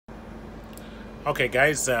Okay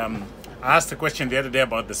guys, I asked a question the other day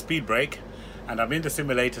about the speed brake, and I'm in the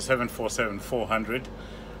simulator 747-400.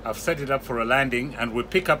 I've set it up for a landing, and we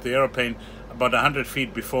pick up the aeroplane about 100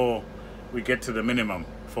 feet before we get to the minimum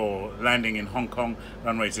for landing in Hong Kong,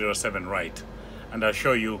 runway 07 right. And I'll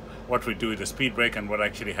show you what we do with the speed brake and what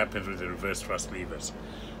actually happens with the reverse thrust levers.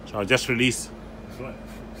 So I'll just release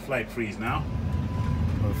flight freeze now.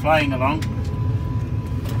 We're flying along.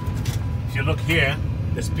 If you look here,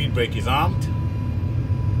 the speed brake is armed.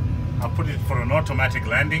 I'll put it for an automatic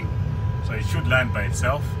landing, so it should land by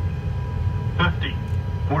itself. 50,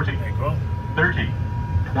 40, there you go. 30,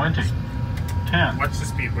 20, 10. Watch the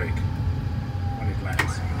speed brake when it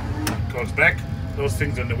lands. It goes back, those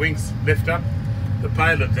things on the wings lift up. The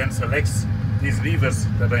pilot then selects these levers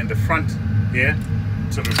that are in the front here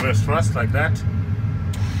to reverse thrust like that.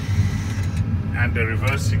 And the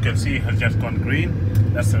reverse, you can see, has just gone green.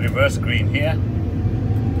 That's the reverse green here.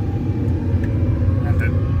 And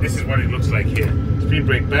then this is what it looks like here. Speed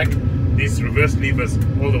brake back, these reverse levers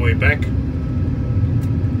all the way back,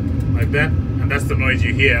 like that. And that's the noise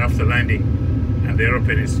you hear after landing, and the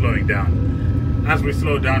aeroplane is slowing down. As we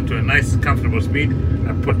slow down to a nice comfortable speed,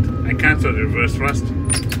 I cancel the reverse thrust,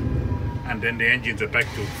 and then the engines are back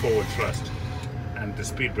to forward thrust, and the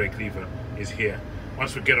speed brake lever is here.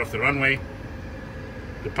 Once we get off the runway,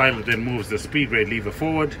 the pilot then moves the speed brake lever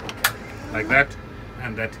forward like that,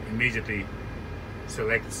 and that immediately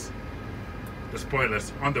selects the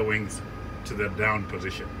spoilers on the wings to the down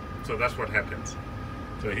position. So that's what happens.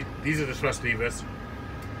 So these are the thrust levers,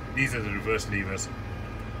 these are the reverse levers,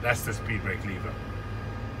 that's the speed brake lever.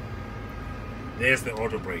 There's the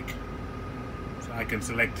auto brake. So I can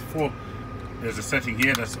select 4. There's a setting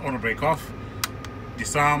here that's auto brake off,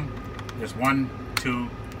 disarm. There's 1, 2,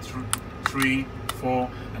 3, 4,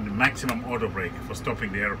 and the maximum auto brake for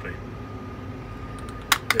stopping the aeroplane.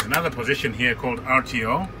 There's another position here called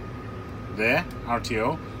RTO. There,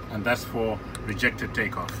 RTO, and that's for rejected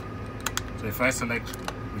takeoff. So if I select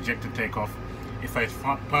rejected takeoff, if I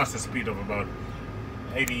pass a speed of about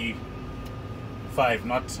 85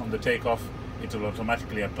 knots on the takeoff, it will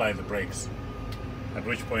automatically apply the brakes. At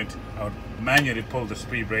which point I would manually pull the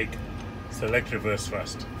speed brake, select reverse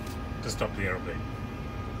thrust to stop the aeroplane.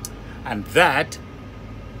 And that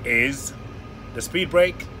is the speed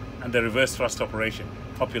brake and the reverse thrust operation.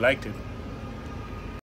 Hope you liked it.